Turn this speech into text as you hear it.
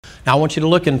Now I want you to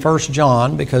look in 1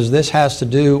 John, because this has to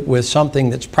do with something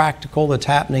that's practical that's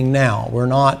happening now. We're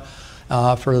not,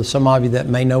 for some of you that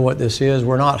may know what this is,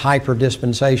 we're not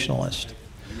hyper-dispensationalists.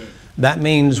 That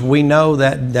means we know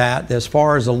that as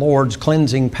far as the Lord's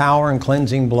cleansing power and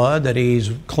cleansing blood, that He's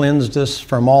cleansed us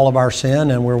from all of our sin,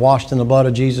 and we're washed in the blood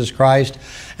of Jesus Christ,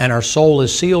 and our soul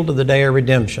is sealed to the day of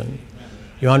redemption.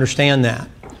 You understand that?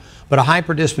 But a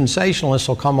hyper-dispensationalist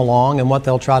will come along, and what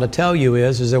they'll try to tell you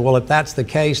is that, well, if that's the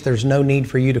case, there's no need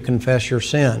for you to confess your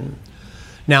sin.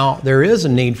 Now, there is a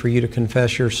need for you to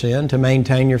confess your sin to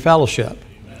maintain your fellowship.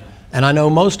 And I know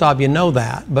most of you know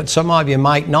that, but some of you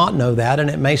might not know that, and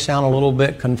it may sound a little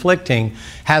bit conflicting.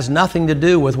 Has nothing to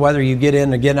do with whether you get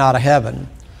in or get out of heaven.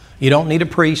 You don't need a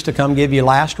priest to come give you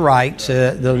last rites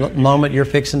the moment you're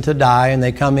fixing to die, and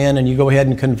they come in and you go ahead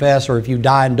and confess, or if you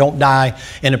die and don't die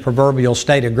in a proverbial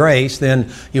state of grace, then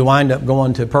you wind up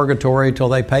going to purgatory till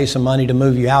they pay some money to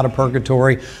move you out of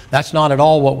purgatory. That's not at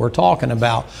all what we're talking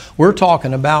about. We're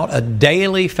talking about a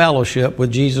daily fellowship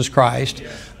with Jesus Christ,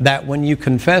 that when you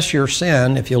confess your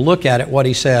sin, if you look at it, what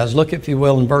He says, look if you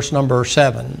will in verse number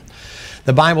 7.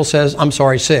 The Bible says,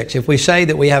 6, if we say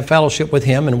that we have fellowship with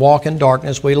Him and walk in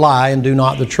darkness, we lie and do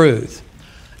not the truth.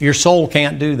 Your soul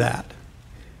can't do that.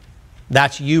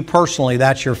 That's you personally,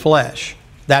 that's your flesh.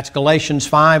 That's Galatians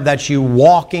 5, that's you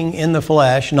walking in the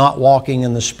flesh, not walking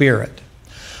in the Spirit.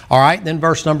 All right, then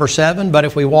verse number 7, but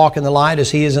if we walk in the light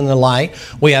as He is in the light,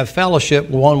 we have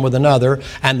fellowship one with another,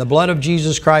 and the blood of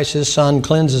Jesus Christ, His Son,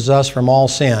 cleanses us from all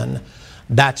sin.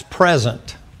 That's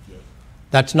present.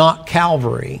 That's not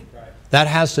Calvary. That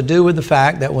has to do with the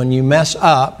fact that when you mess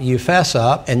up, you fess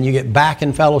up, and you get back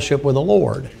in fellowship with the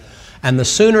Lord. And the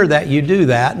sooner that you do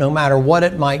that, no matter what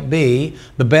it might be,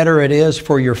 the better it is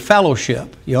for your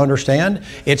fellowship. You understand?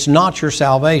 It's not your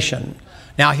salvation.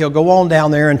 Now, he'll go on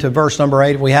down there into verse number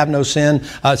 8. If we have no sin,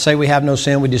 say we have no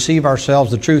sin, we deceive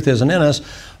ourselves, the truth isn't in us.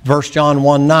 1 John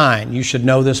 1:9. You should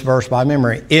know this verse by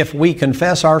memory. If we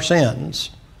confess our sins,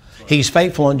 He's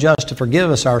faithful and just to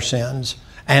forgive us our sins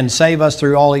and save us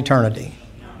through all eternity.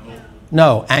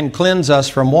 No, and cleanse us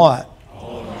from what?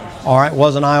 All right,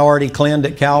 wasn't I already cleansed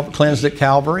at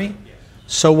Calvary?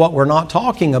 So what we're not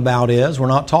talking about is, we're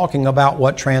not talking about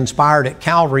what transpired at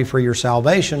Calvary for your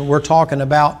salvation. We're talking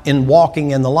about in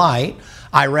walking in the light.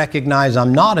 I recognize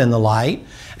I'm not in the light.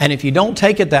 And if you don't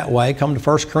take it that way, come to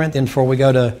 1 Corinthians before we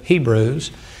go to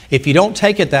Hebrews. If you don't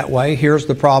take it that way, here's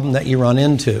the problem that you run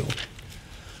into.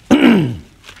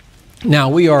 Now,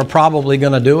 we are probably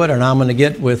going to do it, and I'm going to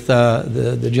get with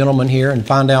the gentleman here and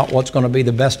find out what's going to be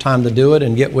the best time to do it,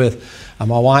 and get with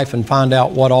my wife and find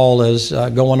out what all is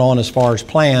going on as far as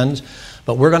plans.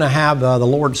 But we're going to have the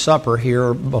Lord's Supper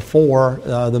here before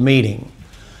the meeting.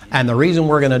 And the reason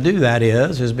we're going to do that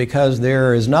is because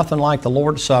there is nothing like the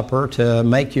Lord's Supper to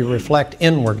make you reflect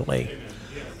inwardly.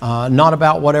 Not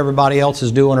about what everybody else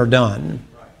is doing or done,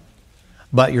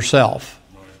 but yourself.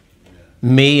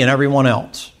 Me and everyone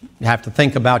else. You have to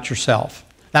think about yourself.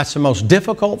 That's the most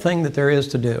difficult thing that there is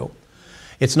to do.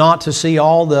 It's not to see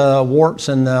all the warts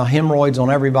and the hemorrhoids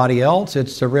on everybody else.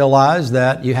 It's to realize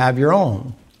that you have your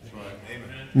own.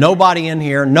 Nobody in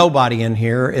here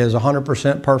is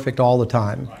 100% perfect all the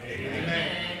time.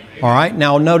 All right,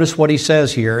 now notice what he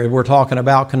says here. We're talking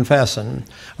about confessing.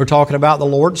 We're talking about the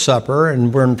Lord's Supper,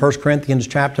 and we're in 1 Corinthians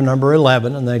chapter number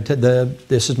 11, and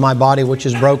this is my body which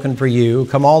is broken for you.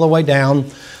 Come all the way down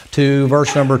to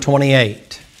verse number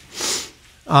 28.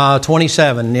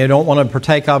 27, you don't want to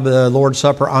partake of the Lord's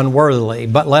Supper unworthily,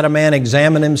 but let a man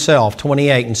examine himself.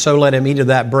 28, and so let him eat of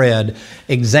that bread.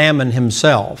 Examine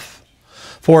himself.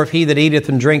 For if he that eateth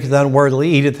and drinketh unworthily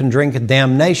eateth and drinketh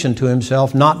damnation to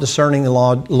himself, not discerning the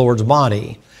Lord's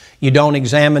body. You don't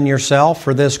examine yourself.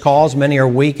 For this cause many are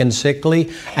weak and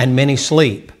sickly, and many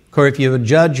sleep. For if you would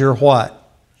judge your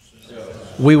what?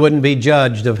 We wouldn't be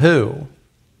judged of who?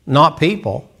 Not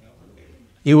people.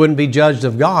 You wouldn't be judged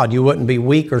of God. You wouldn't be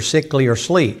weak or sickly or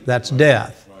sleep. That's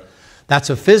death. That's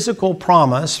a physical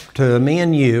promise to me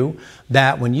and you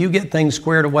that when you get things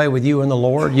squared away with you and the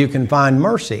Lord, you can find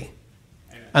mercy.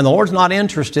 And the Lord's not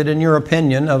interested in your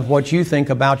opinion of what you think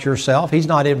about yourself. He's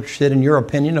not interested in your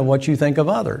opinion of what you think of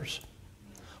others.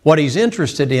 What He's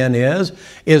interested in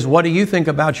is what do you think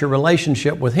about your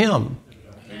relationship with Him?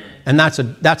 And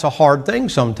that's a hard thing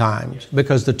sometimes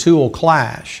because the two will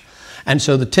clash. And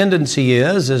so the tendency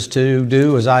is to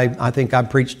do as I think I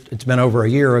preached, it's been over a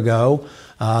year ago,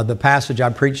 the passage I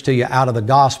preached to you out of the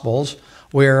Gospels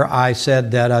where I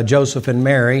said that Joseph and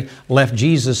Mary left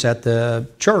Jesus at the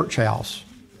church house.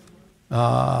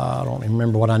 I don't even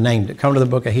remember what I named it. Come to the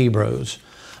book of Hebrews.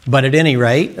 But at any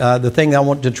rate, the thing that I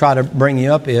want to try to bring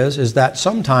you up is that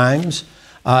sometimes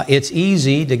It's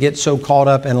easy to get so caught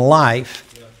up in life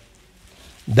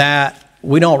that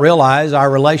we don't realize our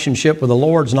relationship with the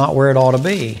Lord's not where it ought to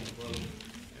be.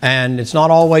 And it's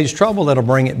not always trouble that'll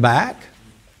bring it back.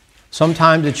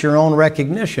 Sometimes it's your own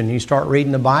recognition. You start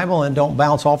reading the Bible and it don't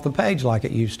bounce off the page like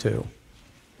it used to.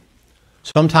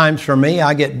 Sometimes for me,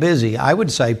 I get busy. I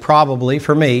would say probably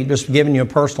for me, just giving you a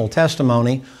personal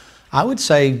testimony, I would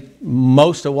say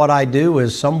most of what I do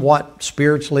is somewhat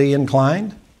spiritually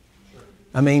inclined.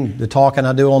 I mean, the talking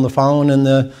I do on the phone and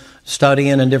the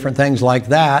studying and different things like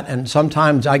that. And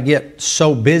sometimes I get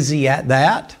so busy at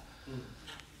that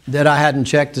I hadn't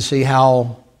checked to see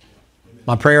how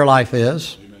my prayer life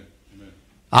is.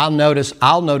 I'll notice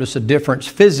a difference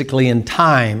physically in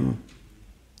time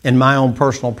in my own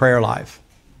personal prayer life.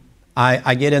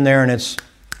 I get in there and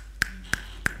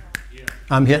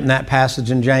I'm hitting that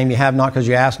passage in James, you have not because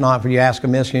you ask not, for you ask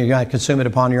amiss, you're going to consume it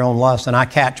upon your own lust. And I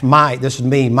catch this is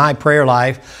me, my prayer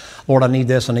life. Lord, I need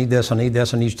this, I need this, I need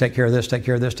this, I need you to take care of this, take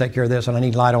care of this, take care of this, and I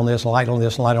need light on this, light on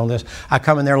this, light on this. I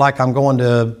come in there like I'm going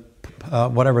to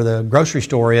whatever the grocery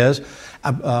store is,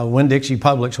 Winn-Dixie,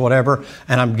 Publix, whatever,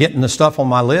 and I'm getting the stuff on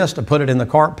my list, I put it in the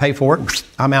cart, pay for it,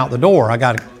 I'm out the door. I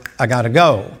got to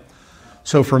go.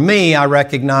 So for me, I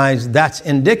recognize that's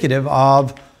indicative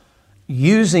of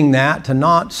using that to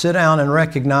not sit down and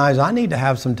recognize I need to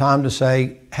have some time to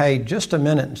say, hey, just a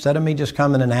minute, instead of me just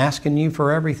coming and asking you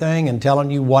for everything and telling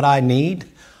you what I need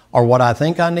or what I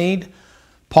think I need,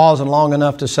 pausing long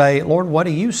enough to say, Lord, what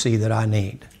do you see that I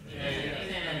need?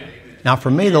 Amen. Now for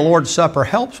me, the Lord's Supper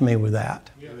helps me with that.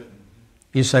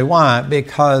 You say, why?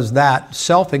 Because that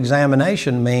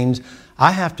self-examination means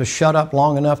I have to shut up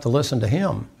long enough to listen to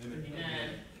Him.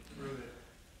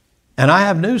 And I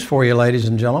have news for you, ladies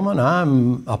and gentlemen.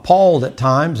 I'm appalled at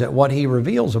times at what He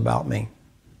reveals about me.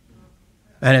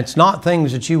 And it's not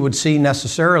things that you would see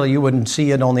necessarily. You wouldn't see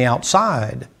it on the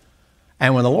outside.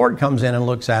 And when the Lord comes in and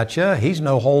looks at you, He's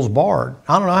no holes barred.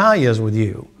 I don't know how He is with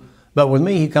you. But with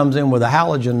me, He comes in with a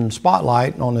halogen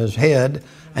spotlight on His head,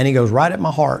 and He goes right at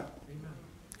my heart.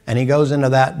 And He goes into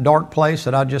that dark place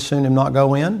that I'd just soon Him not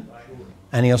go in.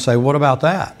 And He'll say, what about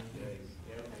that?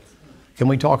 Can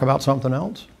we talk about something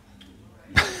else?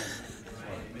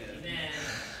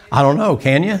 I don't know,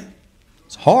 can you?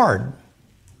 It's hard.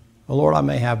 Well, Lord, I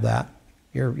may have that.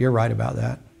 You're right about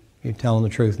that. You're telling the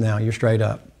truth now. You're straight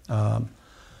up.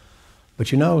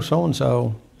 But you know,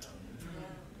 so-and-so.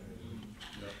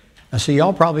 I see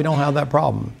y'all probably don't have that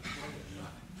problem.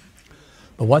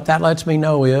 But what that lets me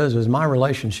know is my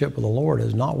relationship with the Lord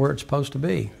is not where it's supposed to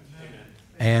be.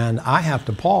 And I have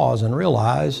to pause and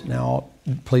realize, now,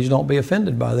 please don't be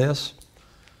offended by this.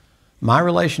 My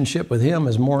relationship with Him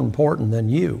is more important than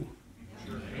you.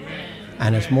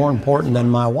 And it's more important than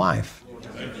my wife.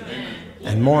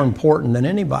 And more important than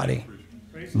anybody.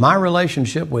 My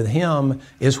relationship with Him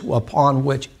is upon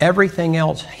which everything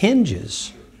else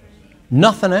hinges.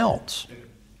 Nothing else.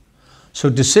 So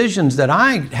decisions that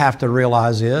I have to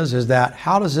realize is that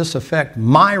how does this affect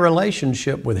my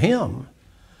relationship with Him?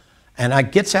 And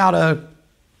it gets out of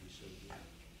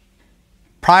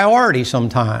priority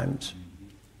sometimes.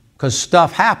 Because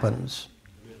stuff happens.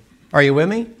 Are you with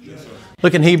me? Yes, sir.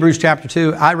 Look in Hebrews chapter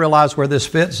 2. I realize where this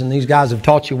fits, and these guys have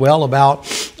taught you well about,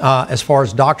 as far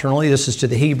as doctrinally, this is to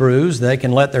the Hebrews. They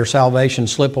can let their salvation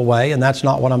slip away, and that's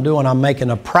not what I'm doing. I'm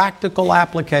making a practical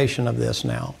application of this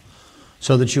now,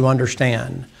 so that you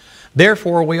understand.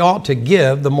 Therefore, we ought to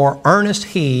give the more earnest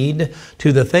heed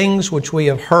to the things which we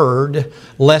have heard,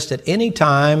 lest at any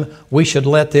time we should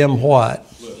let them what?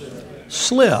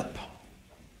 Slip.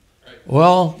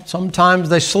 Well, sometimes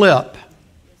they slip.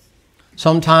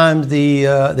 Sometimes the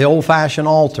old-fashioned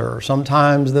altar.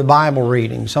 Sometimes the Bible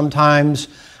reading. Sometimes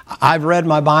I've read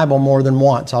my Bible more than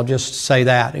once. I'll just say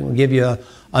that. It will give you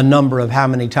a number of how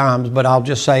many times, but I'll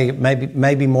just say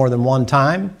maybe more than one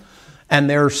time. And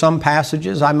there are some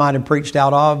passages I might have preached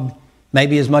out of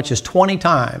maybe as much as 20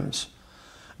 times.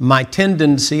 My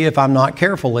tendency, if I'm not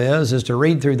careful, is to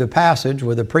read through the passage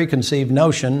with a preconceived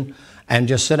notion and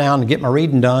just sit down and get my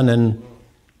reading done, and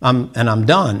I'm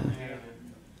done.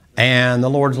 And the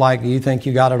Lord's like, do you think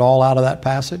you got it all out of that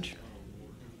passage?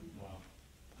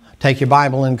 Take your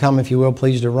Bible and come, if you will,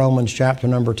 please, to Romans chapter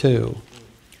number 2.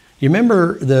 You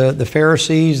remember the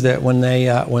Pharisees that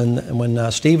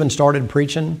when Stephen started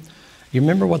preaching, you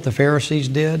remember what the Pharisees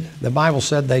did? The Bible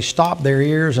said they stopped their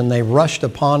ears and they rushed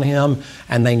upon him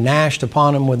and they gnashed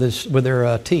upon him with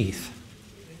their teeth.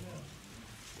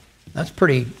 That's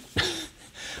pretty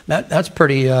That's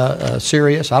pretty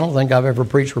serious. I don't think I've ever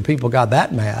preached where people got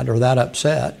that mad or that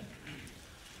upset.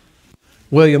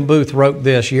 William Booth wrote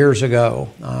this years ago.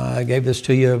 I gave this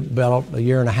to you about a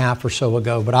year and a half or so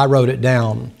ago, but I wrote it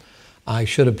down. I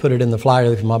should have put it in the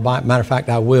flyer for my Bible. Matter of fact,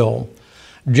 I will.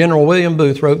 General William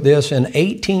Booth wrote this in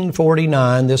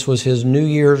 1849. This was his New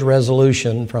Year's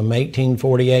resolution from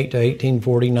 1848 to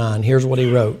 1849. Here's what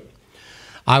he wrote.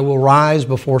 I will rise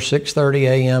before 6:30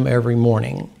 a.m. every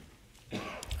morning.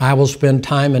 I will spend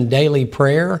time in daily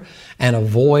prayer and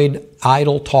avoid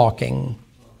idle talking.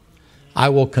 I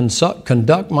will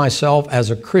conduct myself as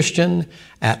a Christian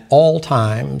at all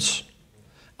times.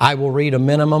 I will read a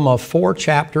minimum of 4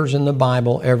 chapters in the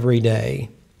Bible every day.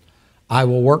 I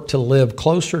will work to live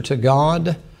closer to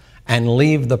God and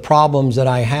leave the problems that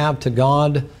I have to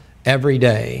God every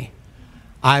day.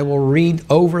 I will read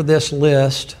over this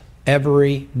list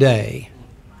every day.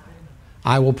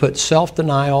 I will put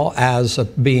self-denial as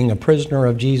being a prisoner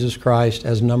of Jesus Christ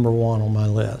as number 1 on my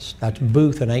list. That's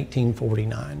Booth in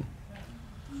 1849.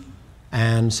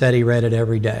 And said he read it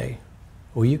every day.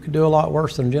 Well, you could do a lot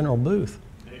worse than General Booth.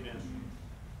 Amen.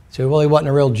 So, well, he wasn't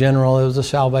a real general. It was the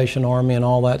Salvation Army and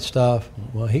all that stuff.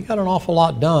 Well, he got an awful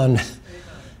lot done.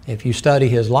 If you study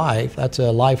his life, that's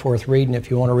a life worth reading if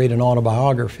you want to read an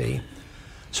autobiography.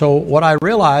 So what I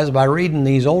realized by reading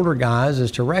these older guys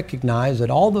is to recognize that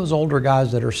all those older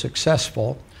guys that are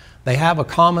successful, they have a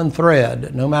common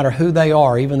thread. No matter who they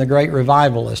are, even the great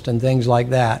revivalist and things like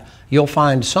that, you'll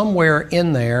find somewhere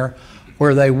in there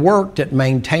where they worked at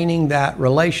maintaining that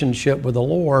relationship with the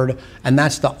Lord, and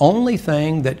that's the only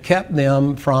thing that kept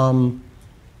them from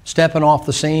stepping off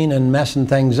the scene and messing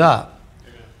things up.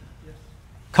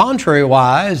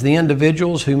 Contrary-wise, the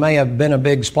individuals who may have been a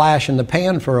big splash in the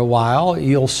pan for a while,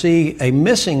 you'll see a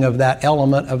missing of that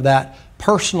element of that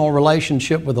personal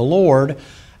relationship with the Lord,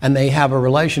 and they have a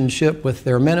relationship with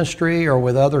their ministry or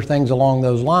with other things along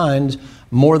those lines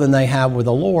more than they have with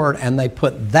the Lord, and they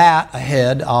put that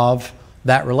ahead of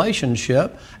that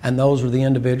relationship, and those are the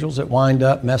individuals that wind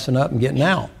up messing up and getting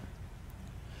out.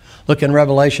 Look in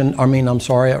Romans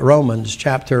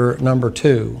chapter number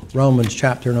 2. Romans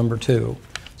chapter number 2.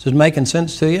 Is it making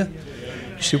sense to you?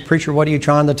 You say, preacher, what are you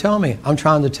trying to tell me? I'm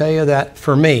trying to tell you that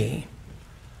for me,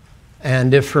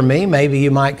 and if for me, maybe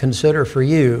you might consider for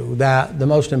you that the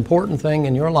most important thing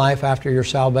in your life after your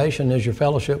salvation is your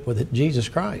fellowship with Jesus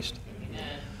Christ.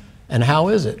 And how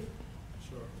is it?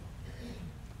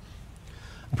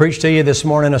 I preached to you this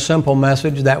morning a simple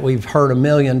message that we've heard a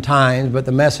million times, but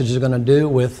the message is going to do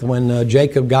with when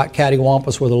Jacob got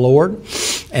cattywampus with the Lord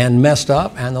and messed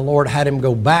up, and the Lord had him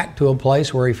go back to a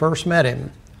place where he first met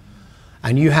him.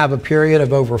 And you have a period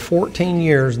of over 14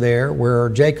 years there where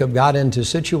Jacob got into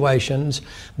situations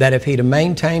that if he'd have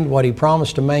maintained what he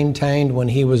promised to maintain when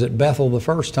he was at Bethel the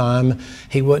first time,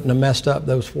 he wouldn't have messed up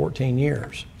those 14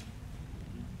 years.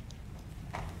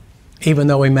 Even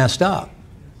though he messed up.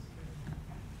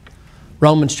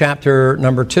 Romans chapter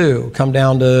number 2, come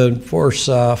down to verse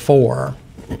 4.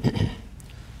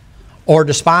 Or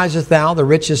despiseth thou the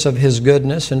riches of his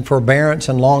goodness and forbearance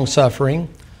and longsuffering,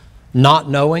 not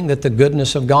knowing that the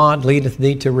goodness of God leadeth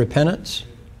thee to repentance?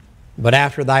 But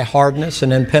after thy hardness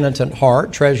and impenitent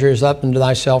heart treasures up unto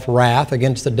thyself wrath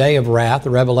against the day of wrath, the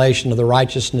revelation of the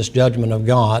righteous judgment of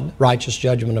God,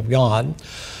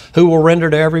 who will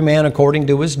render to every man according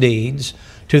to his deeds.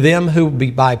 To them who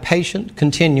be by patient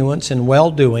continuance in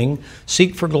well-doing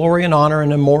seek for glory and honor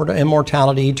and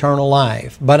immortality, eternal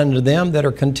life. But unto them that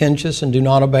are contentious and do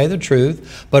not obey the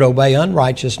truth, but obey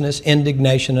unrighteousness,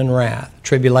 indignation and wrath,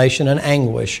 tribulation and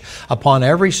anguish upon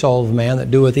every soul of man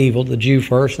that doeth evil, the Jew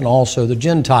first and also the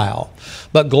Gentile.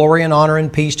 But glory and honor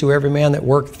and peace to every man that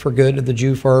worketh for good, to the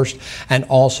Jew first and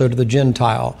also to the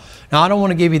Gentile. Now, I don't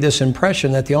want to give you this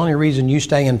impression that the only reason you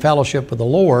stay in fellowship with the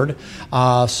Lord,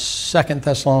 1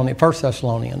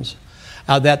 Thessalonians,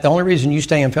 that the only reason you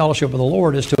stay in fellowship with the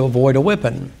Lord is to avoid a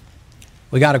whipping.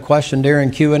 We got a question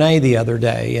during Q&A the other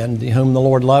day, and whom the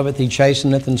Lord loveth, he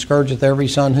chasteneth and scourgeth every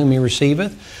son whom he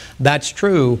receiveth. That's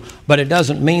true, but it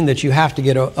doesn't mean that you have to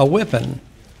get a whipping.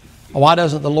 Why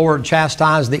doesn't the Lord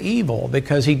chastise the evil?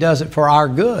 Because he does it for our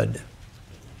good.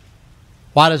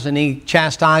 Why doesn't he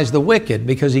chastise the wicked?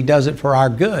 Because he does it for our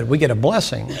good. We get a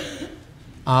blessing.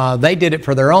 They did it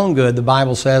for their own good, the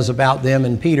Bible says about them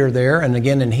in Peter there. And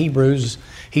again in Hebrews,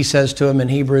 he says to them in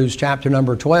Hebrews chapter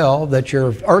number 12 that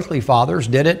your earthly fathers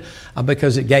did it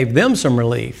because it gave them some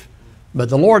relief. But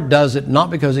the Lord does it not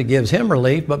because it gives him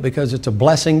relief, but because it's a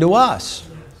blessing to us.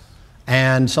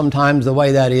 And sometimes the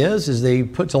way that is he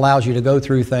allows you to go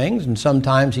through things, and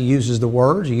sometimes he uses the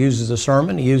words, he uses the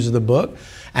sermon, he uses the book,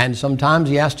 and sometimes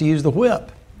he has to use the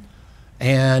whip.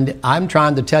 And I'm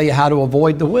trying to tell you how to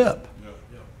avoid the whip.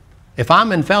 If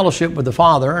I'm in fellowship with the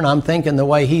Father and I'm thinking the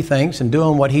way He thinks and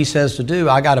doing what He says to do,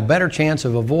 I got a better chance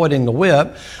of avoiding the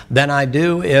whip than I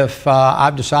do if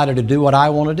I've decided to do what I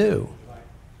want to do.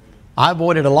 I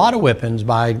avoided a lot of whippings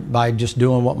by just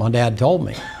doing what my dad told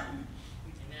me.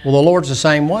 Well, the Lord's the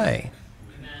same way.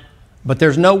 But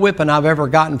there's no whipping I've ever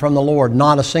gotten from the Lord,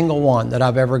 not a single one that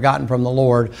I've ever gotten from the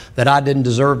Lord, that I didn't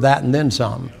deserve that and then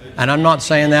some. And I'm not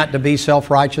saying that to be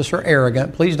self-righteous or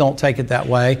arrogant. Please don't take it that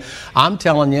way. I'm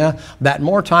telling you that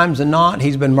more times than not,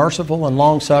 He's been merciful and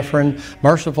long-suffering,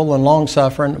 merciful and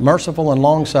long-suffering, merciful and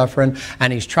long-suffering,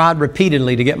 and He's tried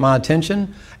repeatedly to get my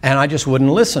attention, and I just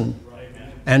wouldn't listen.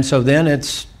 And so then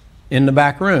it's in the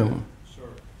back room.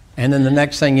 And then the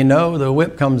next thing you know, the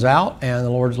whip comes out, and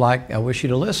the Lord's like, I wish you'd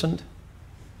have listened.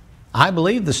 I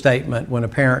believe the statement when a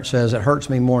parent says, it hurts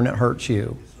me more than it hurts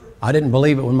you. I didn't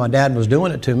believe it when my dad was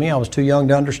doing it to me. I was too young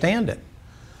to understand it.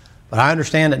 But I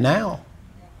understand it now.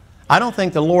 I don't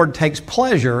think the Lord takes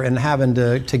pleasure in having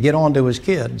to get on to His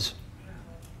kids.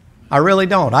 I really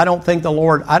don't. I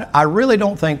really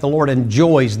don't think the Lord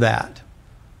enjoys that.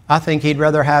 I think He'd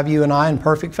rather have you and I in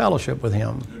perfect fellowship with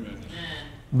Him. Amen.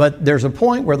 But there's a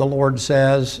point where the Lord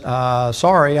says,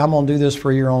 sorry, I'm going to do this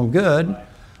for your own good.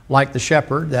 Like the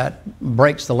shepherd that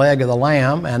breaks the leg of the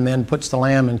lamb and then puts the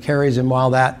lamb and carries him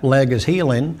while that leg is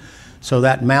healing, so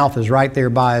that mouth is right there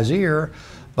by his ear.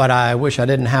 But I wish I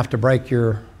didn't have to break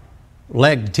your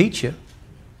leg to teach you.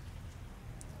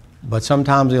 But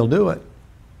sometimes He'll do it.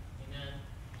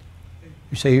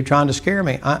 You say, you're trying to scare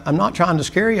me. I'm not trying to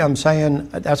scare you. I'm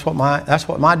saying that's what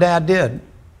my dad did.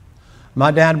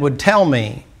 My dad would tell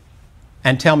me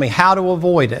and tell me how to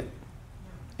avoid it.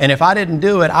 And if I didn't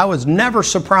do it, I was never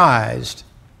surprised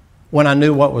when I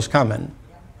knew what was coming,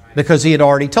 because He had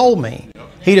already told me.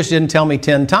 He just didn't tell me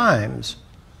 10 times.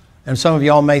 And some of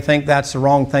y'all may think that's the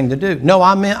wrong thing to do. No,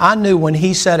 I knew when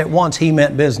He said it once, He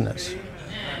meant business.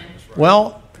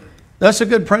 Well, that's a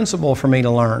good principle for me to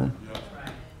learn.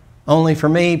 Only for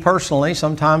me personally,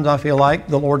 sometimes I feel like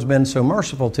the Lord's been so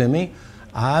merciful to me,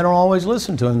 I don't always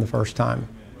listen to Him the first time.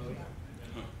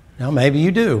 Now, maybe you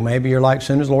do. Maybe you're like, as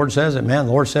soon as the Lord says it, man,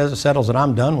 the Lord says it settles it,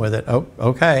 I'm done with it. Oh,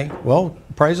 okay. Well,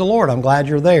 praise the Lord. I'm glad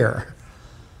you're there.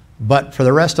 But for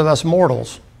the rest of us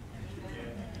mortals,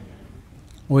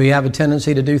 we have a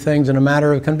tendency to do things in a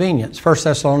matter of convenience. 1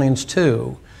 Thessalonians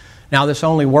 2. Now, this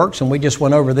only works, and we just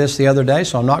went over this the other day,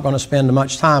 so I'm not going to spend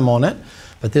much time on it.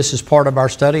 But this is part of our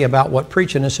study about what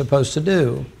preaching is supposed to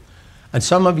do. And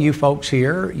some of you folks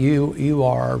here, you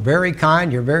are very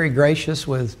kind, you're very gracious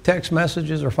with text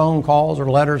messages or phone calls or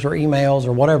letters or emails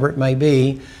or whatever it may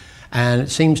be. And it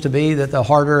seems to be that the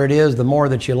harder it is, the more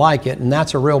that you like it. And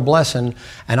that's a real blessing,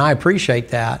 and I appreciate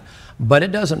that. But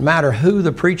it doesn't matter who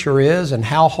the preacher is and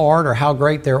how hard or how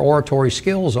great their oratory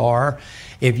skills are.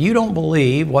 If you don't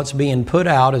believe what's being put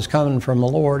out is coming from the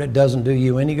Lord, it doesn't do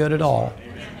you any good at all.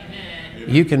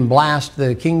 You can blast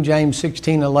the King James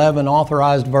 1611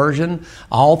 authorized version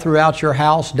all throughout your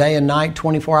house, day and night,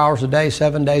 24 hours a day,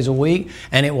 7 days a week,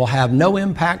 and it will have no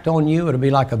impact on you. It'll be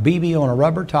like a BB on a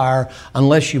rubber tire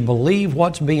unless you believe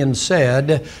what's being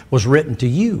said was written to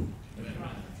you.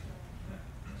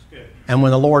 And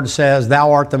when the Lord says,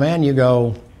 thou art the man, you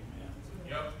go,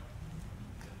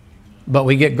 but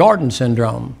we get garden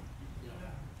syndrome.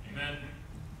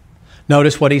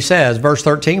 Notice what he says, verse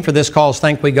 13, for this cause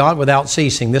thank we God without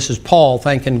ceasing. This is Paul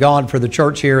thanking God for the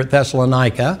church here at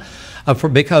Thessalonica,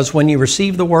 because when you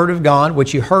received the word of God,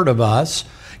 which you heard of us,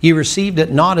 you received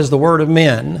it not as the word of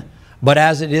men, but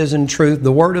as it is in truth,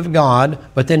 the word of God.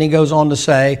 But then he goes on to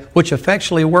say, which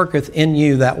effectually worketh in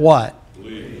you that what?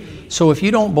 Believe. So if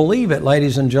you don't believe it,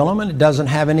 ladies and gentlemen, it doesn't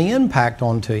have any impact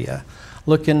onto you.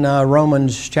 Look in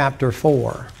Romans chapter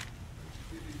 4.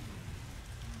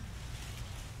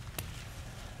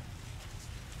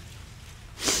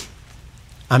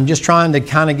 I'm just trying to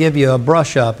kind of give you a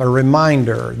brush up, a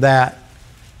reminder that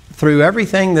through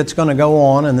everything that's going to go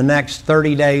on in the next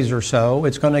 30 days or so,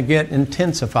 it's going to get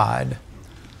intensified.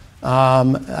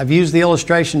 I've used the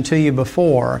illustration to you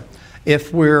before.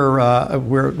 If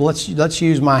let's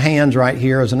use my hands right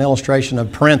here as an illustration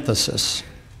of parenthesis.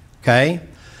 Okay?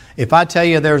 If I tell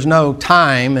you there's no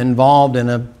time involved in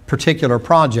a particular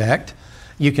project,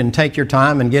 you can take your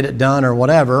time and get it done or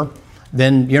whatever,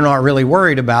 then you're not really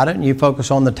worried about it and you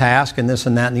focus on the task and this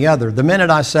and that and the other. The minute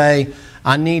I say,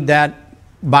 I need that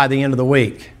by the end of the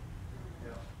week,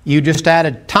 you just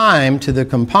added time to the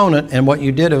component, and what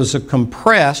you did was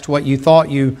compressed what you thought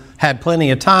you had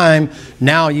plenty of time.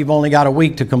 Now you've only got a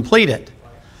week to complete it.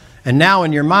 And now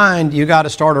in your mind, you got to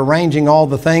start arranging all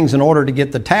the things in order to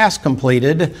get the task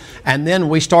completed. And then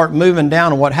we start moving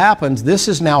down, and what happens, this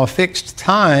is now a fixed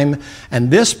time,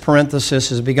 and this parenthesis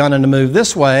has begun to move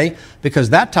this way because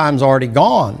that time's already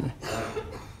gone.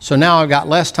 So now I've got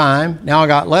less time, now I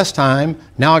got less time,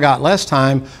 now I got less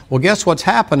time. Well, guess what's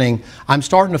happening? I'm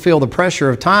starting to feel the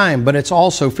pressure of time, but it's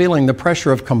also feeling the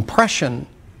pressure of compression.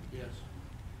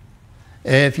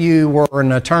 If you were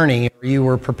an attorney or you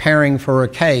were preparing for a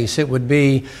case, it would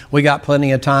be, we got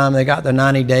plenty of time. They got the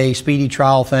 90-day speedy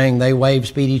trial thing. They waived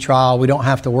speedy trial. We don't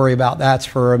have to worry about that's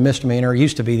for a misdemeanor. It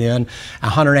used to be then.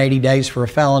 180 days for a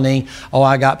felony. Oh,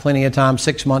 I got plenty of time,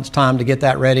 6 months time to get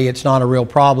that ready. It's not a real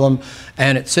problem.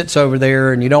 And it sits over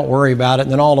there and you don't worry about it.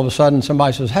 And then all of a sudden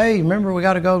somebody says, hey, remember we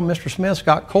got to go, Mr. Smith's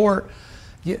got court.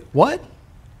 What?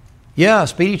 Yeah,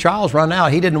 speedy trial's run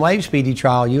out. He didn't waive speedy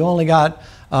trial. You only got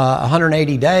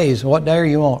 180 days. What day are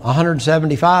you on?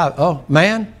 175. Oh,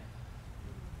 man.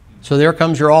 So there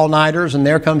comes your all-nighters and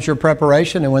there comes your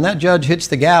preparation. And when that judge hits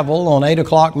the gavel on 8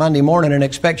 o'clock Monday morning and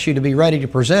expects you to be ready to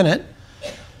present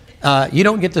it, you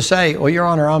don't get to say, well, Your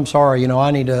Honor, I'm sorry,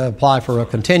 I need to apply for a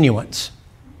continuance.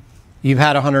 You've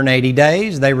had 180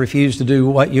 days. They refuse to do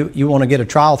what you want to get a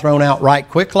trial thrown out right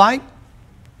quick like.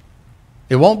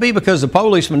 It won't be because the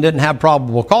policeman didn't have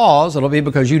probable cause. It'll be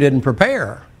because you didn't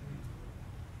prepare.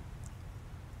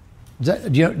 Do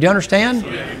you understand?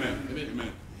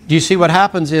 Amen. Do you see what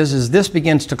happens is this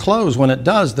begins to close. When it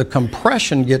does, the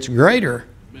compression gets greater.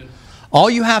 Amen. All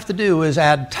you have to do is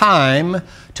add time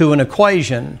to an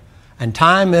equation. And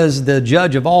time is the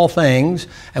judge of all things.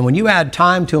 And when you add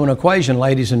time to an equation,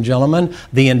 ladies and gentlemen,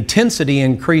 the intensity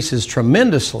increases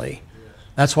tremendously.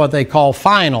 That's what they call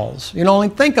finals. You don't only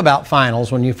think about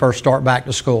finals when you first start back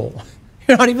to school.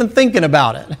 You're not even thinking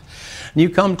about it. You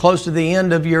come close to the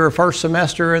end of your first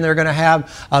semester and they're going to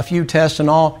have a few tests and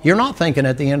all. You're not thinking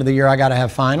at the end of the year, I got to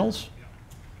have finals.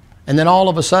 And then all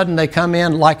of a sudden they come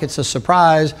in like it's a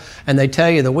surprise and they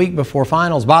tell you the week before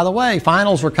finals, by the way,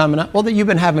 finals were coming up. Well, you've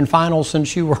been having finals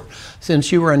since you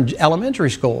were in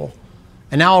elementary school.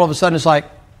 And now all of a sudden it's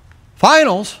like,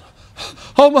 finals?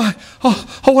 Oh my,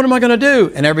 what am I going to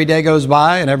do? And every day goes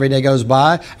by and every day goes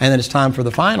by and then it's time for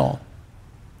the final.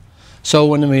 So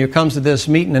when it comes to this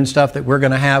meeting and stuff that we're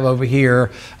going to have over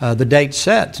here, the date's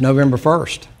set. It's November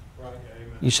 1st. Right,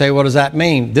 you say, what does that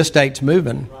mean? This date's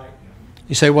moving. Right.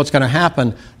 You say, what's going to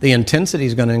happen? The intensity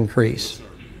is going to increase. Yes,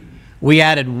 we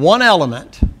added one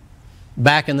element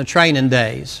back in the training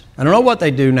days. I don't know what they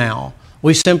do now.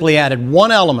 We simply added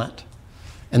one element.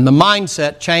 And the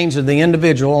mindset changed of the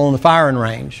individual on the firing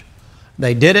range.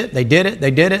 They did it. They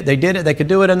could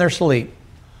do it in their sleep.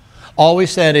 All we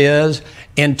said is,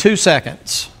 in 2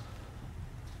 seconds,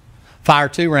 fire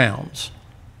 2 rounds.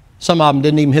 Some of them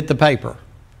didn't even hit the paper.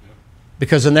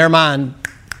 Because in their mind,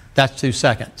 that's 2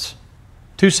 seconds.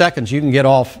 2 seconds, you can get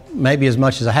off maybe as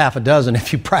much as a half a dozen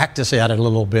if you practice at it a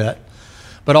little bit.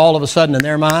 But all of a sudden, in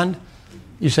their mind,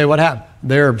 you say, what happened?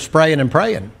 They're spraying and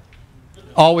praying.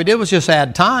 All we did was just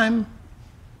add time.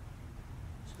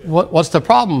 What's the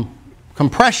problem?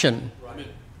 Compression.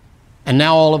 And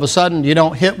now all of a sudden you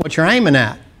don't hit what you're aiming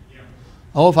at.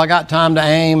 Oh, if I got time to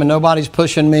aim and nobody's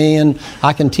pushing me and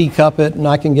I can teacup it and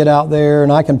I can get out there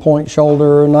and I can point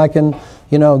shoulder and I can,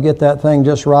 get that thing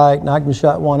just right and I can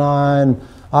shut one eye and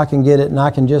I can get it and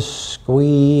I can just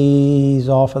squeeze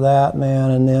off of that,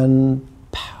 man, and then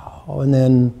pow, and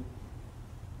then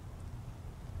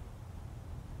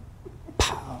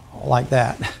like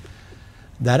that.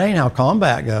 That ain't how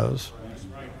combat goes.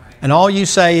 And all you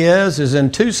say is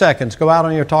in 2 seconds, go out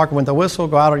on your target with the whistle,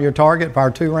 go out on your target, fire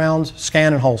 2 rounds,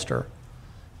 scan and holster.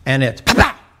 And it's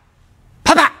pa-pa,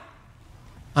 pa-pa.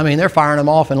 I mean, they're firing them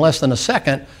off in less than a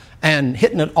second and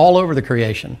hitting it all over the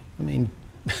creation. I mean,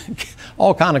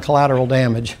 all kind of collateral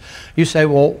damage. You say,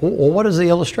 well, what is the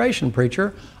illustration,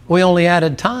 preacher? We only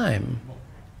added time.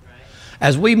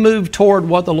 As we move toward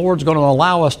what the Lord's going to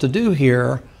allow us to do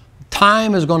here,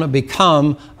 time is going to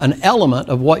become an element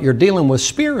of what you're dealing with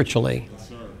spiritually.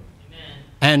 Yes,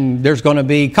 and there's going to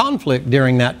be conflict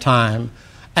during that time.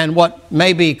 And what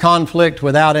may be conflict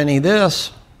without any of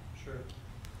this, sure.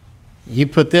 You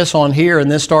put this on here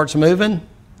and this starts moving,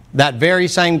 that very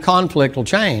same conflict will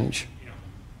change. Yeah.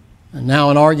 And now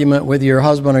an argument with your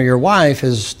husband or your wife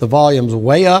is the volume's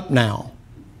way up now.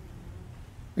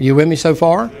 Are you with me so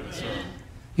far? Yes,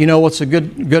 you know what's a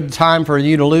good time for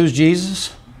you to lose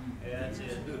Jesus?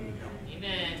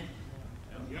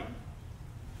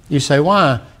 You say,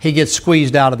 why? He gets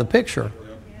squeezed out of the picture.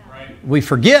 We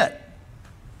forget.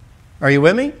 Are you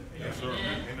with me? Yes, sir.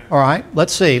 All right,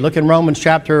 let's see. Look in Romans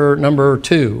chapter number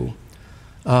 2.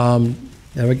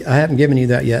 I haven't given you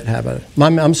that yet, have I?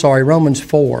 I'm sorry, Romans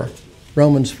 4.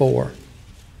 Romans 4.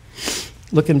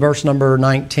 Look in verse number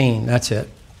 19. That's it.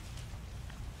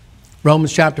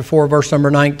 Romans chapter 4, verse number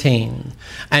 19.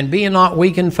 And being not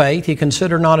weak in faith, he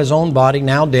considered not his own body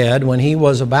now dead, when he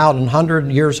was about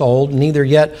 100 years old, neither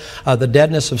yet the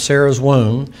deadness of Sarah's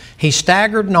womb. He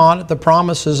staggered not at the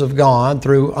promises of God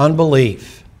through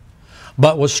unbelief,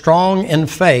 but was strong in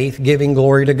faith, giving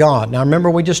glory to God. Now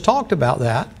remember, we just talked about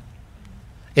that.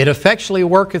 It effectually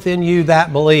worketh in you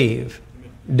that believe.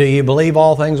 Do you believe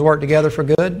all things work together for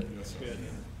good?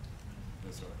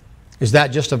 Is that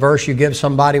just a verse you give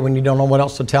somebody when you don't know what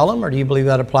else to tell them, or do you believe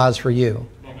that applies for you?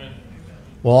 Amen.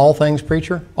 Well, all things,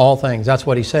 preacher? All things. That's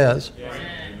what he says.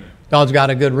 Amen. God's got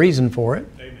a good reason for it.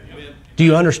 Amen. Do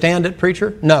you understand it,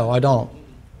 preacher? No, I don't.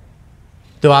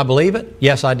 Do I believe it?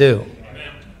 Yes, I do.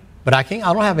 Amen. But I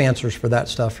don't have answers for that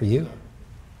stuff for you.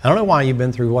 I don't know why you've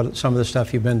been through some of the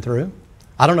stuff you've been through.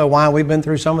 I don't know why we've been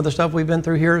through some of the stuff we've been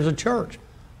through here as a church.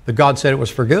 But God said it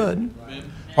was for good.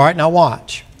 Amen. All right, now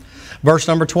watch. Verse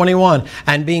number 21,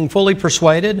 and being fully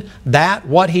persuaded that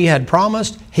what he had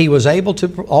promised, he was able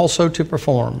to also to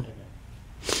perform.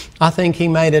 I think he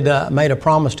made a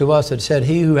promise to us that said,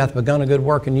 he who hath begun a good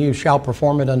work in you shall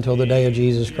perform it until the day of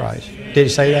Jesus Christ. Did he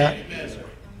say that?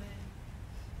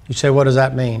 You say, what does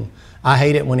that mean? I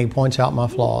hate it when he points out my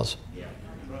flaws.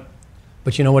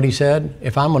 But you know what he said?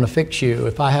 If I'm going to fix you,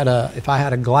 if I had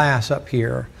a glass up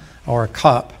here or a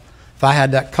cup, if I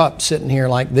had that cup sitting here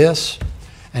like this,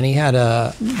 and he had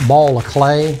a ball of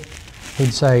clay,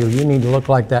 he'd say, well, you need to look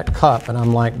like that cup. And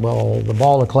I'm like, well, the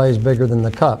ball of clay is bigger than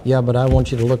the cup. Yeah, but I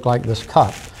want you to look like this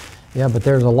cup. Yeah, but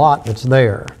there's a lot that's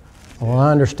there. Well,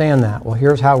 I understand that. Well,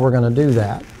 here's how we're going to do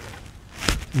that.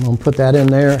 I'm going to put that in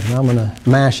there, and I'm going to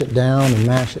mash it down and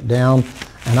mash it down,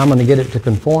 and I'm going to get it to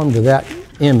conform to that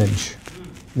image,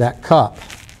 that cup.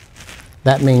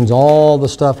 That means all the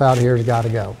stuff out here has got to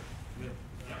go.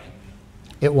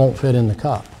 It won't fit in the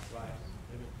cup.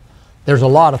 There's a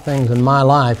lot of things in my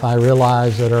life I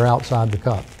realize that are outside the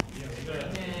cup.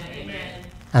 Amen.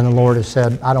 And the Lord has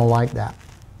said, I don't like that.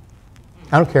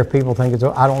 I don't care if people think it's,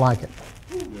 I don't like it.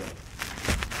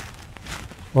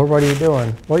 Lord, what are you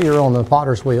doing? Well, you're on the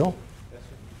potter's wheel.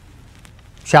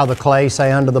 Shall the clay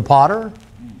say unto the potter?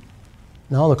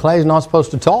 No, the clay's not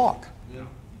supposed to talk.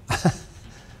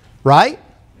 Right?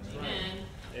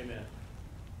 Amen.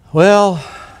 Well,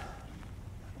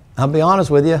 I'll be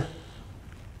honest with you.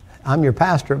 I'm your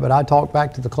pastor, but I talk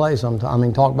back to the clay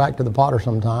sometimes. Talk back to the potter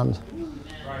sometimes.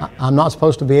 I'm not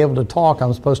supposed to be able to talk.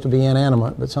 I'm supposed to be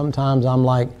inanimate. But sometimes I'm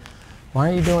like,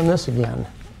 why are you doing this again?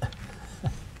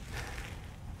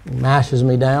 He mashes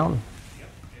me down.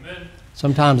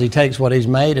 Sometimes he takes what he's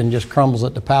made and just crumbles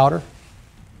it to powder,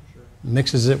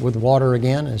 mixes it with water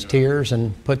again, his tears,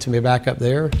 and puts me back up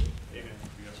there.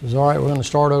 Says, all right, we're going to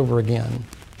start over again.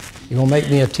 You going to make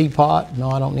me a teapot?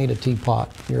 No, I don't need a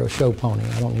teapot. You're a show pony.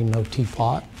 I don't need no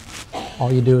teapot.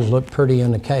 All you do is look pretty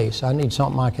in the case. I need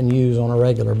something I can use on a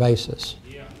regular basis.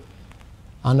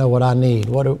 I know what I need.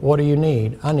 What do you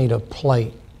need? I need a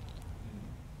plate.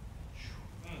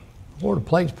 Lord, a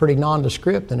plate's pretty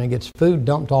nondescript, and it gets food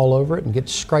dumped all over it and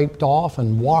gets scraped off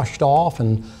and washed off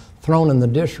and thrown in the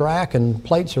dish rack, and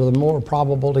plates are the more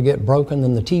probable to get broken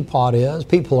than the teapot is.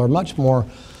 People are much more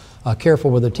careful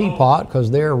with a teapot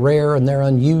because they're rare and they're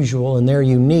unusual and they're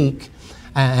unique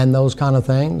and those kind of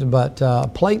things. But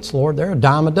plates, Lord, they're a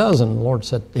dime a dozen. The Lord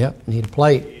said, yep, need a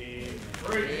plate.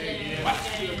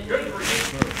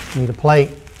 Need a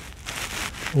plate.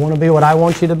 You want to be what I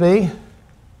want you to be?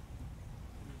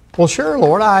 Well, sure,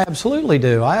 Lord, I absolutely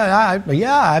do.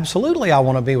 Absolutely I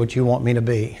want to be what you want me to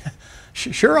be.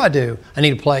 Sure I do. I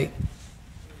need a plate.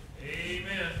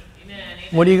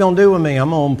 What are you going to do with me?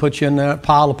 I'm going to put you in that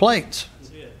pile of plates.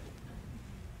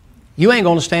 You ain't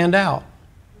going to stand out.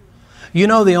 You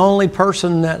know the only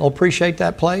person that will appreciate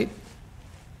that plate?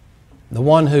 The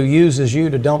one who uses you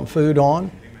to dump food on.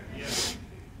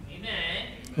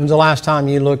 When's the last time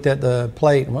you looked at the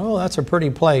plate? Well, that's a pretty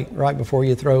plate, right before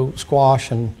you throw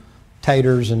squash and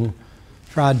taters and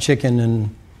fried chicken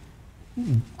and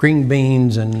green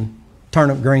beans and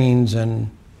turnip greens and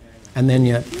then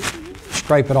you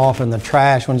scrape it off in the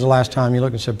trash. When's the last time you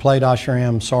looked and said, plate, I sure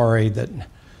am sorry that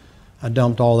I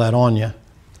dumped all that on you.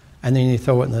 And then you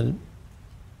throw it in the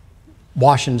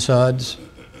washing suds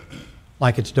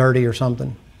like it's dirty or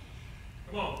something.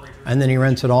 And then you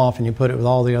rinse it off and you put it with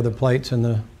all the other plates in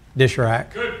the dish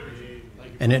rack.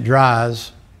 And it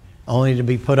dries only to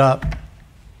be put up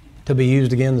to be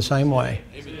used again the same way.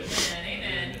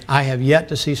 I have yet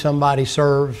to see somebody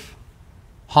serve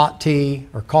hot tea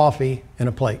or coffee in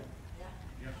a plate.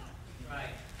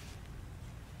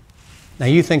 Now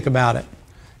you think about it.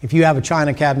 If you have a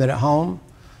china cabinet at home,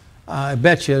 I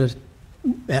bet you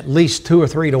at least 2 or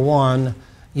 3 to 1,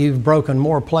 you've broken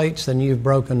more plates than you've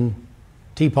broken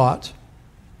teapots.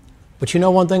 But you know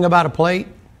one thing about a plate?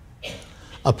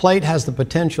 A plate has the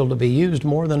potential to be used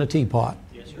more than a teapot.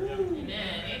 Yes, sir.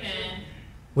 Amen.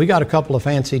 We got a couple of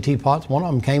fancy teapots. One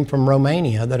of them came from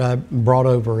Romania that I brought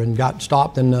over and got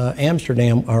stopped in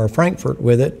Amsterdam or Frankfurt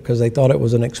with it because they thought it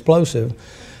was an explosive.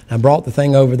 I brought the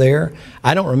thing over there.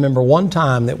 I don't remember one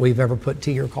time that we've ever put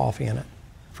tea or coffee in it.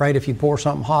 Afraid if you pour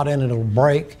something hot in it, it'll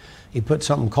break. You put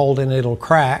something cold in it, it'll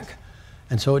crack.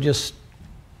 And so it just...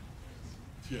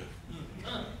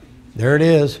 There it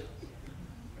is.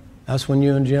 That's when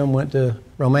you and Jim went to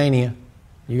Romania.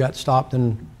 You got stopped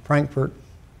in Frankfurt.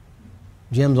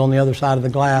 Jim's on the other side of the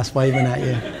glass waving at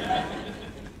you.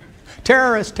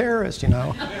 Terrorist, you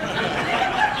know.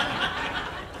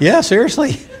 Yeah,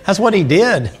 seriously. That's what he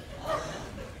did.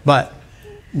 But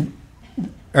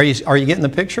are you getting the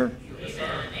picture?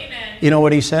 Amen. You know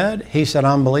what he said? He said,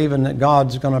 I'm believing that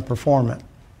God's going to perform it.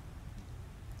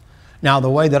 Now, the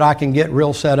way that I can get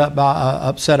real upset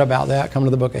about that, come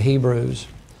to the book of Hebrews.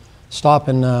 Stop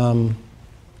in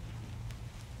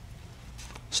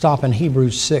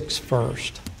Hebrews 6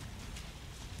 first.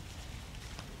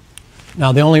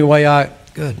 Now, the only way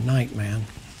good night, man.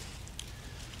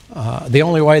 The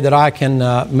only way that I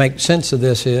can make sense of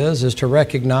this is to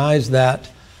recognize that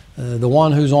the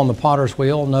one who's on the potter's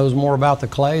wheel knows more about the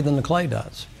clay than the clay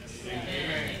does.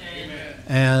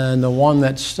 And the one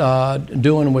that's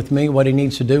doing with me what he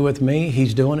needs to do with me,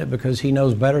 he's doing it because he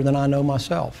knows better than I know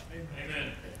myself.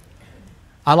 Amen.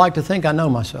 I like to think I know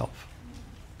myself.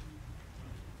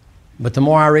 But the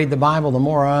more I read the Bible, the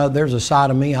more there's a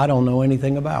side of me I don't know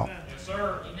anything about. Yes,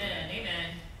 sir. Amen.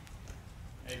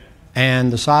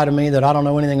 And the side of me that I don't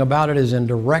know anything about it is in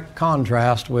direct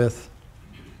contrast with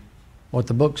what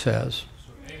the book says.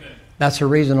 Amen. That's the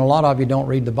reason a lot of you don't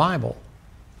read the Bible.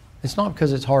 It's not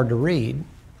because it's hard to read,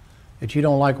 that you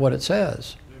don't like what it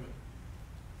says.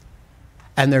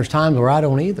 And there's times where I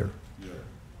don't either.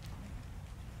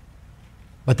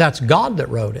 But that's God that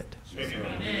wrote it.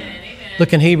 Amen.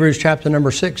 Look in Hebrews chapter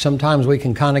number 6. Sometimes we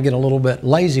can kind of get a little bit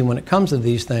lazy when it comes to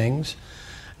these things.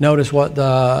 Notice what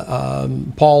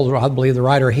Paul, I believe the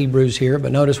writer of Hebrews here,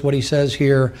 but notice what he says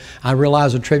here. I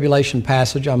realize a tribulation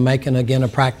passage. I'm making again a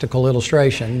practical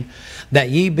illustration.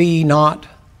 That ye be not...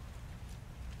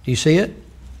 Do you see it?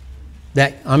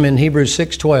 That I'm in Hebrews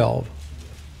 6:12.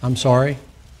 I'm sorry.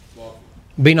 Slothful.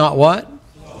 Be not what?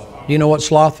 Slothful. Do you know what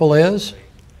slothful is?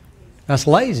 That's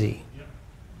lazy.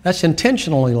 That's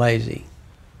intentionally lazy.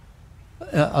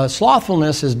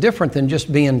 Slothfulness is different than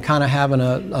just being kind of having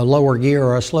a lower gear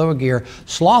or a slower gear.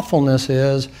 Slothfulness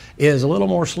is a little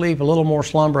more sleep, a little more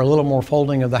slumber, a little more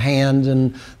folding of the hands,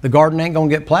 and the garden ain't going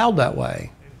to get plowed that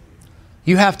way.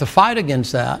 You have to fight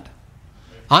against that.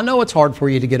 I know it's hard for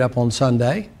you to get up on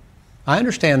Sunday. I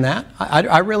understand that.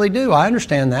 I really do. I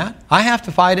understand that. I have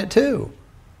to fight it too.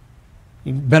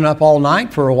 You've been up all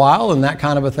night for a while and that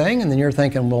kind of a thing, and then you're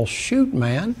thinking, well, shoot,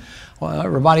 man. Well,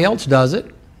 everybody else does it.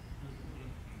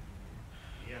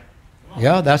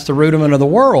 Yeah, that's the rudiment of the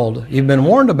world. You've been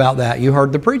warned about that. You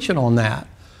heard the preaching on that.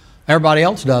 Everybody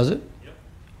else does it.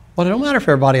 Well, it don't matter if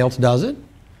everybody else does it.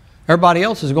 Everybody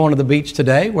else is going to the beach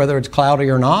today, whether it's cloudy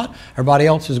or not. Everybody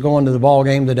else is going to the ball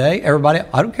game today.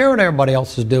 I don't care what everybody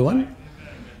else is doing.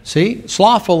 See,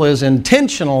 slothful is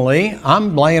intentionally,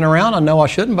 I'm laying around. I know I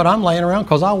shouldn't, but I'm laying around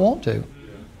because I want to.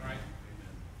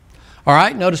 All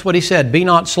right, notice what he said. Be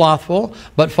not slothful,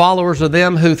 but followers of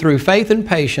them who through faith and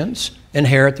patience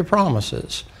inherit the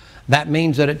promises. That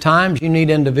means that at times you need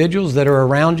individuals that are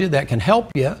around you that can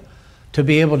help you to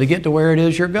be able to get to where it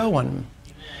is you're going.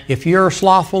 If you're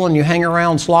slothful and you hang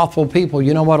around slothful people,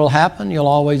 you know what will happen? You'll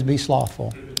always be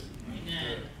slothful.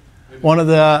 One of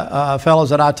the fellows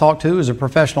that I talked to is a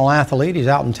professional athlete. He's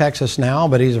out in Texas now,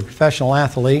 but he's a professional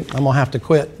athlete. I'm going to have to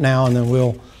quit now, and then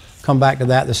we'll come back to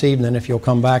that this evening. If you'll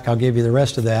come back, I'll give you the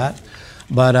rest of that,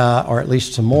 but or at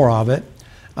least some more of it.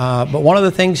 But one of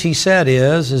the things he said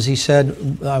is he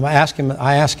said, I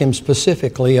asked him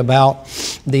specifically about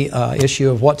the issue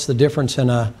of what's the difference in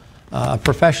a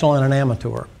professional and an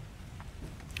amateur.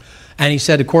 And he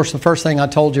said, of course, the first thing I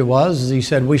told you was, he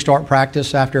said, we start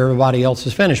practice after everybody else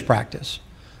has finished practice.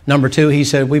 Number two, he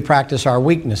said, we practice our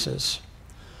weaknesses.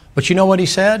 But you know what he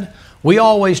said? We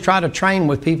always try to train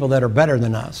with people that are better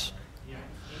than us.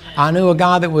 I knew a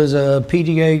guy that was a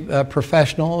PGA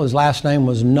professional. His last name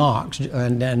was Knox,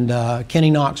 and Kenny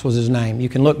Knox was his name. You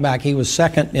can look back. He was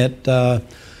second at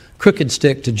Crooked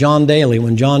Stick to John Daly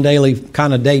when John Daly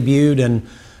kind of debuted, and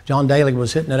John Daly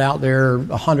was hitting it out there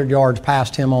 100 yards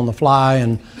past him on the fly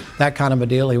and that kind of a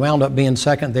deal. He wound up being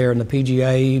second there in the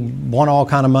PGA, won all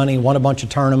kind of money, won a bunch of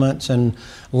tournaments, and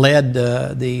led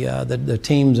the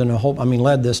teams and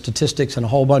led the statistics and a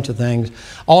whole bunch of things.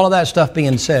 All of that stuff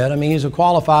being said, he's a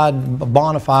qualified,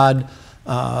 bona fide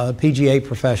PGA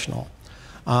professional,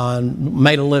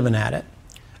 made a living at it.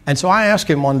 And so I asked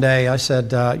him one day, I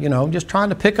said, just trying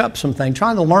to pick up some things,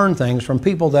 trying to learn things from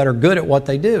people that are good at what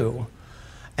they do.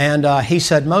 And he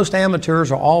said, most amateurs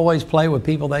will always play with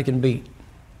people they can beat.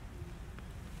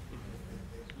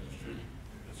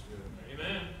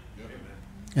 Amen.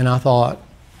 And I thought,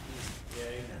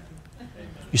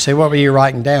 you say, what were you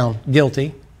writing down?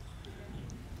 Guilty.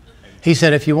 He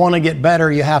said, if you want to get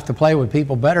better, you have to play with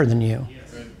people better than you.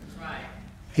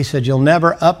 He said, you'll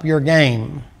never up your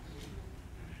game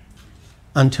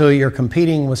until you're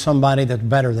competing with somebody that's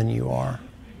better than you are.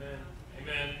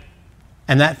 Amen.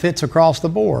 And that fits across the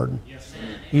board. Yes.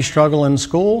 You struggle in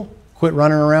school, quit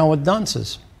running around with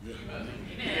dunces. Amen.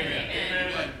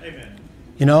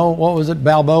 You know, what was it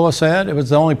Balboa said? It was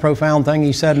the only profound thing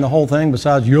he said in the whole thing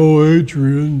besides, yo,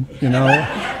 Adrian, you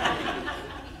know.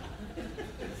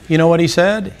 You know what he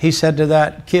said? He said to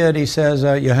that kid, he says,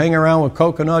 you hang around with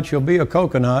coconuts, you'll be a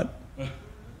coconut.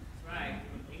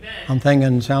 I'm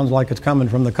thinking, sounds like it's coming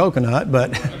from the coconut,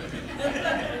 but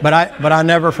I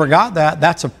never forgot that.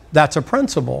 That's a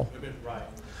principle.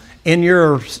 In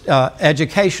your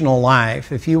educational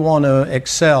life, if you want to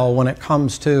excel when it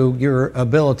comes to your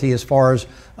ability as far as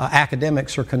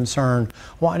academics are concerned,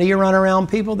 why do you run around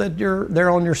people that they're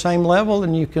on your same level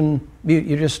and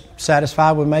you're just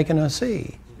satisfied with making a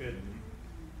C?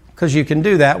 Because you can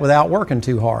do that without working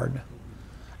too hard.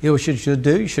 You know what you should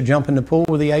do? You should jump in the pool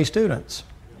with the A students.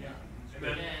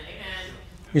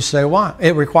 You say, why?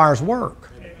 It requires work.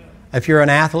 If you're an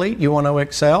athlete, you want to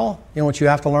excel, you know what you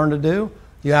have to learn to do?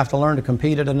 You have to learn to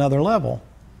compete at another level.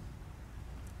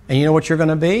 And you know what you're going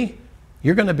to be?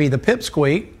 You're going to be the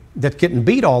pipsqueak that's getting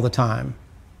beat all the time.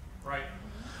 Right.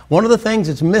 One of the things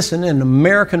that's missing in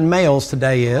American males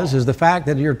today is the fact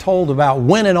that you're told about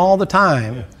winning all the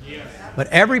time. Yes. But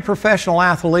every professional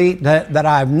athlete that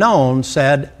I've known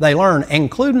said they learned,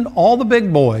 including all the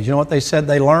big boys. You know what they said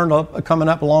they learned coming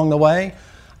up along the way?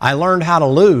 I learned how to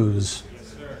lose. Yes,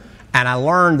 sir. And I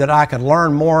learned that I could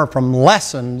learn more from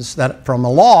lessons, from a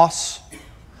loss,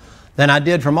 than I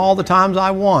did from all the times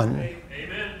I won.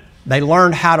 Amen. They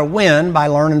learned how to win by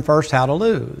learning first how to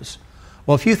lose.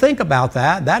 Well, if you think about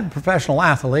that professional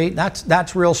athlete,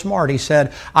 that's real smart. He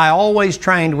said, I always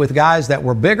trained with guys that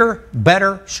were bigger,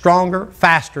 better, stronger,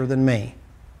 faster than me.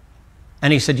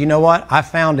 And he said, you know what? I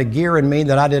found a gear in me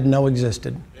that I didn't know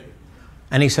existed.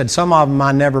 And he said, some of them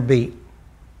I never beat.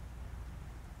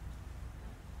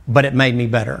 But it made me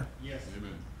better. Yes.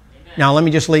 Now, let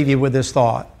me just leave you with this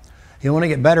thought. You want to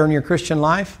get better in your Christian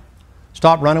life?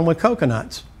 Stop running with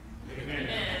coconuts.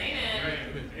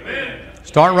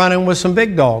 Start running with some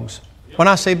big dogs. When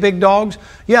I say big dogs,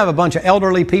 you have a bunch of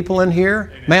elderly people in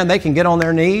here. Man, they can get on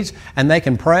their knees and they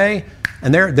can pray.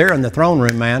 And they're in the throne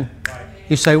room, man.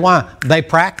 You say, why? They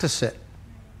practice it.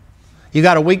 You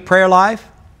got a weak prayer life?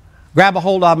 Grab a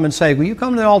hold of them and say, will you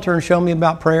come to the altar and show me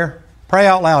about prayer? Pray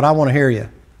out loud. I want to hear you.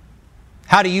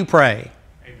 How do you pray?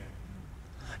 Amen.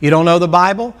 You don't know the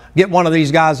Bible? Get one of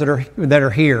these guys that are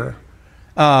here.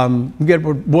 Get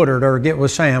with Woodard or get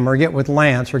with Sam or get with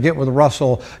Lance or get with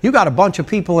Russell. You got a bunch of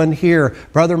people in here.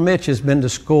 Brother Mitch has been to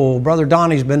school. Brother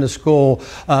Donnie's been to school.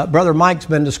 Brother Mike's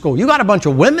been to school. You got a bunch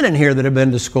of women in here that have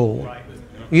been to school. Right.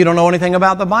 You don't know anything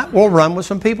about the Bible? Well, run with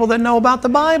some people that know about the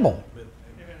Bible.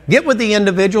 Get with the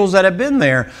individuals that have been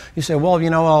there. You say, well,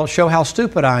 I'll show how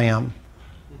stupid I am.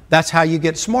 That's how you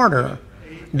get smarter.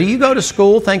 Do you go to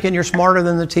school thinking you're smarter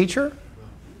than the teacher?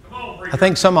 I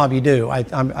think some of you do. Let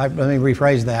me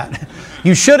rephrase that.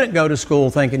 You shouldn't go to school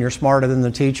thinking you're smarter than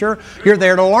the teacher. You're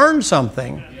there to learn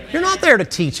something. You're not there to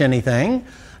teach anything.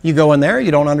 You go in there,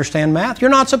 you don't understand math.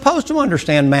 You're not supposed to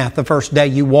understand math the first day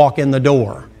you walk in the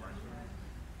door.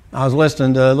 I was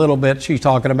listening to a little bit. She's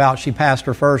talking about she passed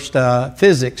her first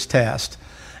physics test.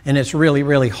 And it's really,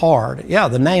 really hard. Yeah,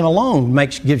 the name alone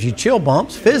gives you chill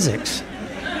bumps, physics.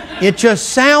 It just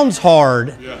sounds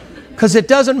hard because it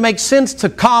doesn't make sense to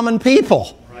common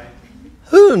people.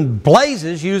 Who in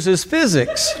blazes uses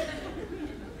physics?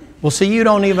 Well, see, you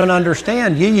don't even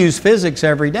understand. You use physics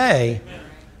every day.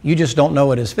 You just don't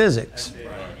know it as physics.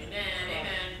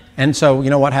 And so, you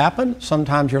know what happened?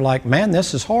 Sometimes you're like, man,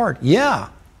 this is hard. Yeah.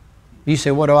 You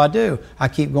say, what do? I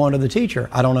keep going to the teacher.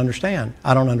 I don't understand.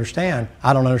 I don't understand.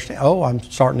 I don't understand. Oh, I'm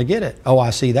starting to get it. Oh,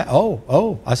 I see that.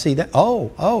 Oh, I see that.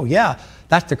 Oh, yeah.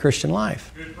 That's the Christian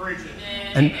life. Good preaching.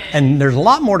 And there's a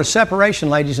lot more to separation,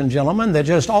 ladies and gentlemen, than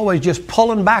just always just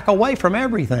pulling back away from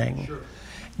everything. Sure.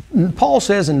 Paul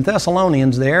says in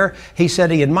Thessalonians there, he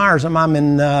said he admires them. I'm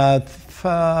in 1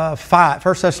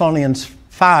 Thessalonians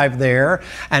 5 there,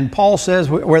 and Paul says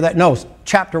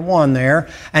chapter 1 there,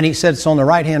 and he said it's on the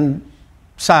right-hand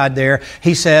side there.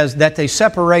 He says that they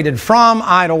separated from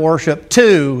idol worship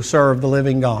to serve the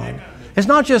living God. It's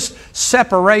not just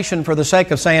separation for the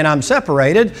sake of saying I'm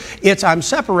separated. It's I'm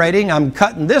separating, I'm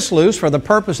cutting this loose for the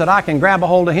purpose that I can grab a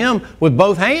hold of Him with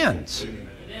both hands.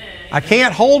 I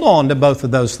can't hold on to both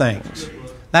of those things.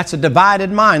 That's a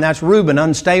divided mind. That's Reuben,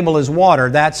 unstable as water.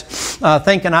 That's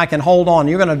thinking I can hold on.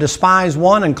 You're going to despise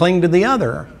one and cling to the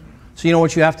other. So you know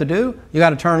what you have to do? You got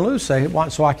to turn loose, say,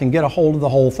 so I can get a hold of the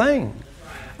whole thing.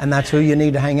 And that's who you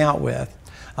need to hang out with.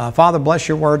 Father, bless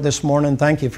your word this morning. Thank you for